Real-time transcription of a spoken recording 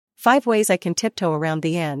5 Ways I Can Tiptoe Around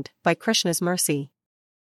the End, by Krishna's Mercy.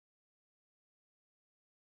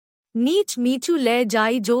 नीच मीठू ले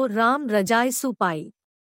जाई जो राम रजाई सुपाई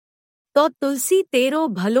तो तुलसी तेरो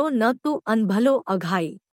भलो न तू अनभलो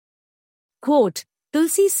अघाई. Quote,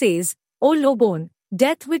 Tulsi says, O Lobon,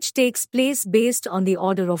 death which takes place based on the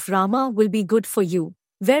order of Rama will be good for you,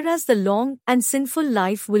 whereas the long and sinful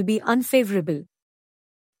life will be unfavorable.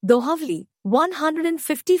 Dohavali,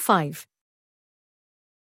 155.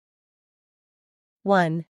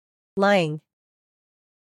 1. Lying.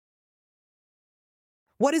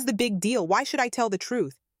 What is the big deal? Why should I tell the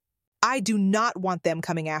truth? I do not want them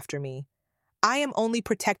coming after me. I am only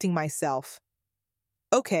protecting myself.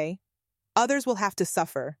 Okay, others will have to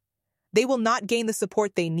suffer. They will not gain the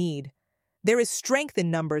support they need. There is strength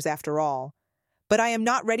in numbers after all. But I am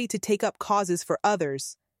not ready to take up causes for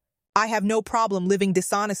others. I have no problem living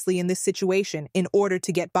dishonestly in this situation in order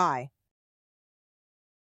to get by.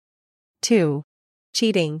 2.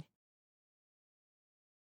 Cheating.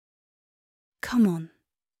 Come on.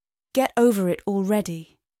 Get over it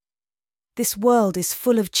already. This world is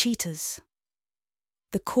full of cheaters.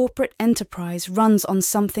 The corporate enterprise runs on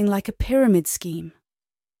something like a pyramid scheme.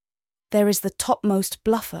 There is the topmost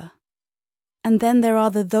bluffer, and then there are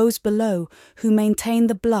those below who maintain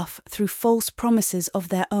the bluff through false promises of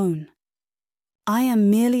their own. I am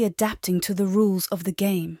merely adapting to the rules of the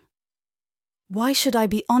game. Why should I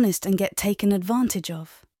be honest and get taken advantage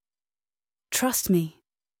of? Trust me.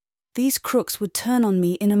 These crooks would turn on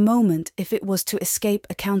me in a moment if it was to escape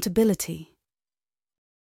accountability.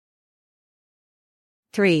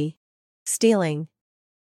 3. Stealing.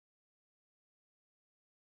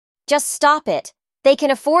 Just stop it. They can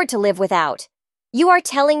afford to live without. You are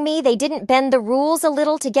telling me they didn't bend the rules a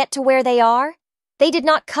little to get to where they are? They did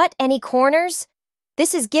not cut any corners?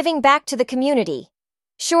 This is giving back to the community.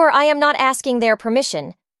 Sure, I am not asking their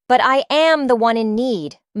permission, but I am the one in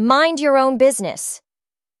need. Mind your own business.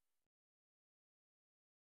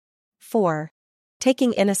 4.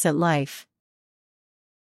 Taking innocent life.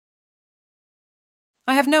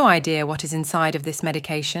 I have no idea what is inside of this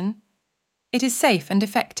medication. It is safe and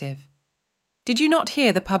effective. Did you not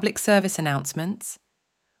hear the public service announcements?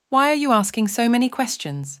 Why are you asking so many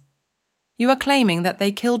questions? You are claiming that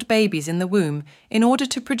they killed babies in the womb in order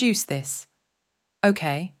to produce this.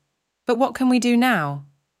 Okay, but what can we do now?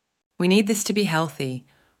 We need this to be healthy.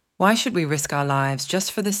 Why should we risk our lives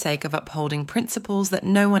just for the sake of upholding principles that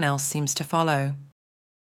no one else seems to follow?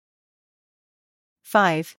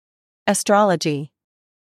 5. Astrology.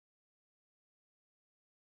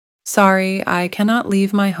 Sorry, I cannot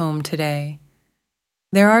leave my home today.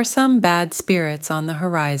 There are some bad spirits on the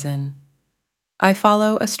horizon. I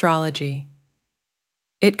follow astrology.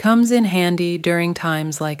 It comes in handy during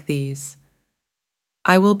times like these.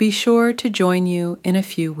 I will be sure to join you in a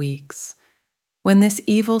few weeks, when this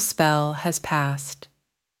evil spell has passed.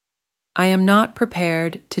 I am not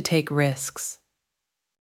prepared to take risks.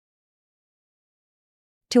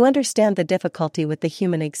 To understand the difficulty with the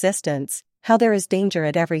human existence, how there is danger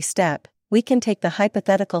at every step, we can take the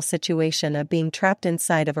hypothetical situation of being trapped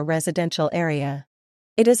inside of a residential area.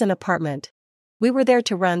 It is an apartment. We were there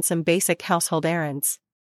to run some basic household errands.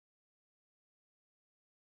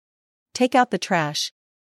 Take out the trash,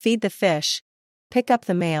 feed the fish, pick up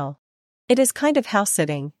the mail. It is kind of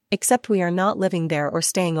house-sitting, except we are not living there or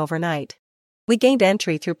staying overnight. We gained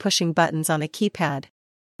entry through pushing buttons on a keypad.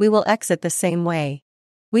 We will exit the same way.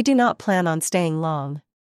 We do not plan on staying long.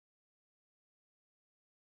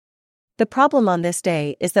 The problem on this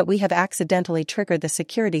day is that we have accidentally triggered the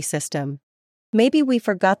security system. Maybe we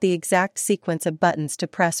forgot the exact sequence of buttons to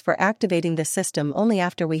press for activating the system only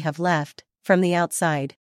after we have left, from the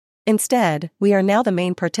outside. Instead, we are now the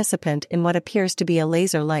main participant in what appears to be a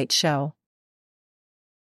laser light show.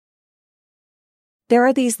 There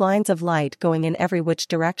are these lines of light going in every which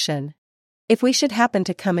direction. If we should happen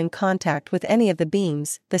to come in contact with any of the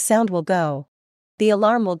beams, the sound will go. The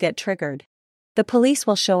alarm will get triggered. The police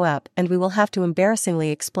will show up and we will have to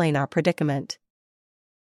embarrassingly explain our predicament.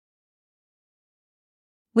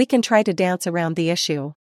 We can try to dance around the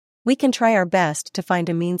issue. We can try our best to find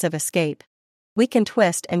a means of escape. We can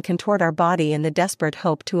twist and contort our body in the desperate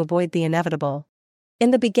hope to avoid the inevitable.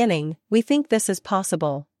 In the beginning, we think this is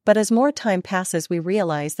possible, but as more time passes we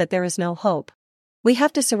realize that there is no hope. We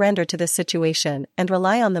have to surrender to the situation and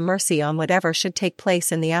rely on the mercy on whatever should take place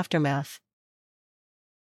in the aftermath.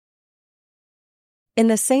 In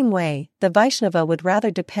the same way, the Vaishnava would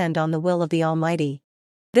rather depend on the will of the Almighty.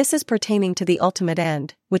 This is pertaining to the ultimate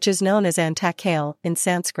end, which is known as antakale in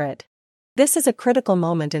Sanskrit. This is a critical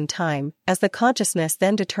moment in time, as the consciousness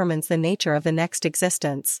then determines the nature of the next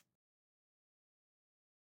existence.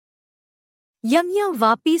 यम्य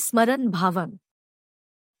वापि स्मरन् भावम्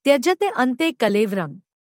त्यजते अन्ते कलेवरम्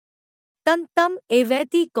तं तम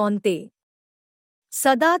एवेति कौन्ते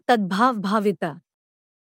सदा तद्भाव भाविता.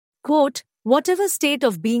 Quote, whatever state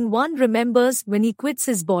of being one remembers when he quits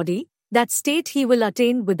his body, that state he will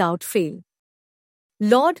attain without fail.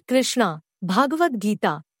 Lord Krishna, Bhagavad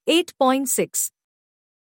Gita, 8.6.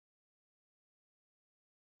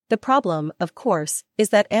 The problem, of course, is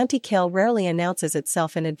that anti-kale rarely announces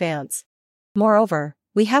itself in advance. Moreover,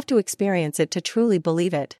 we have to experience it to truly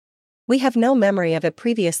believe it. We have no memory of it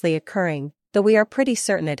previously occurring, though we are pretty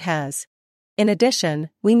certain it has. In addition,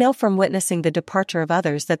 we know from witnessing the departure of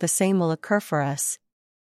others that the same will occur for us.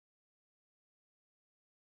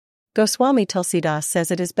 Goswami Tulsidas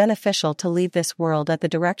says it is beneficial to leave this world at the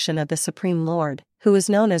direction of the Supreme Lord, who is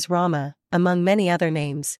known as Rama, among many other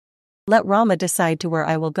names. Let Rama decide to where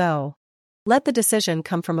I will go. Let the decision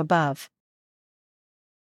come from above.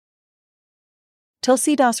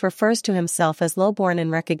 Tulsidas refers to himself as low-born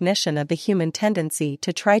in recognition of the human tendency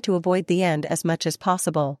to try to avoid the end as much as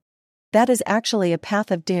possible. That is actually a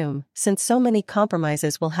path of doom, since so many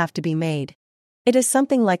compromises will have to be made. It is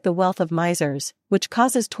something like the wealth of misers, which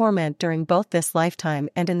causes torment during both this lifetime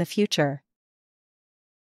and in the future.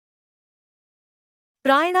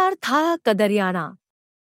 प्रायणार्थाः कदर्याणा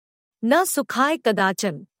न सुखाय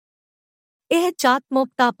कदाचन एह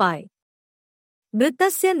चात्मोक्तापाय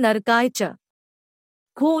मृतस्य नरकाय च.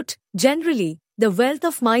 Quote, generally, the wealth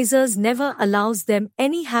of misers never allows them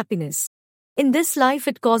any happiness. In this life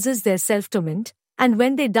it causes their self-torment, and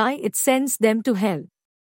when they die it sends them to hell.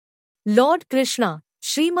 Lord Krishna,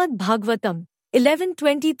 Srimad Bhagavatam,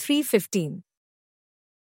 11:23-15.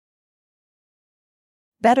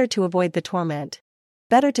 Better to avoid the torment.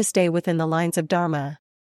 Better to stay within the lines of Dharma.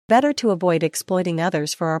 Better to avoid exploiting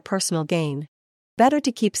others for our personal gain. Better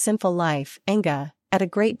to keep sinful life, anga, at a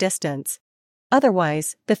great distance.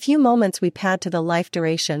 Otherwise, the few moments we pad to the life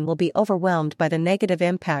duration will be overwhelmed by the negative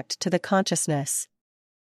impact to the consciousness.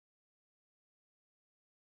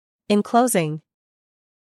 In closing,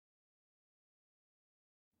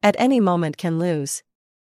 at any moment can lose.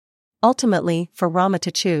 Ultimately, for Rama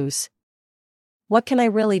to choose. What can I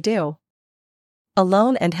really do?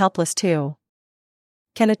 Alone and helpless too.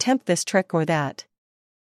 Can attempt this trick or that.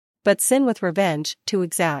 But sin with revenge, to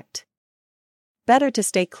exact. Better to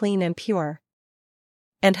stay clean and pure.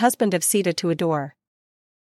 And husband of Sita to adore.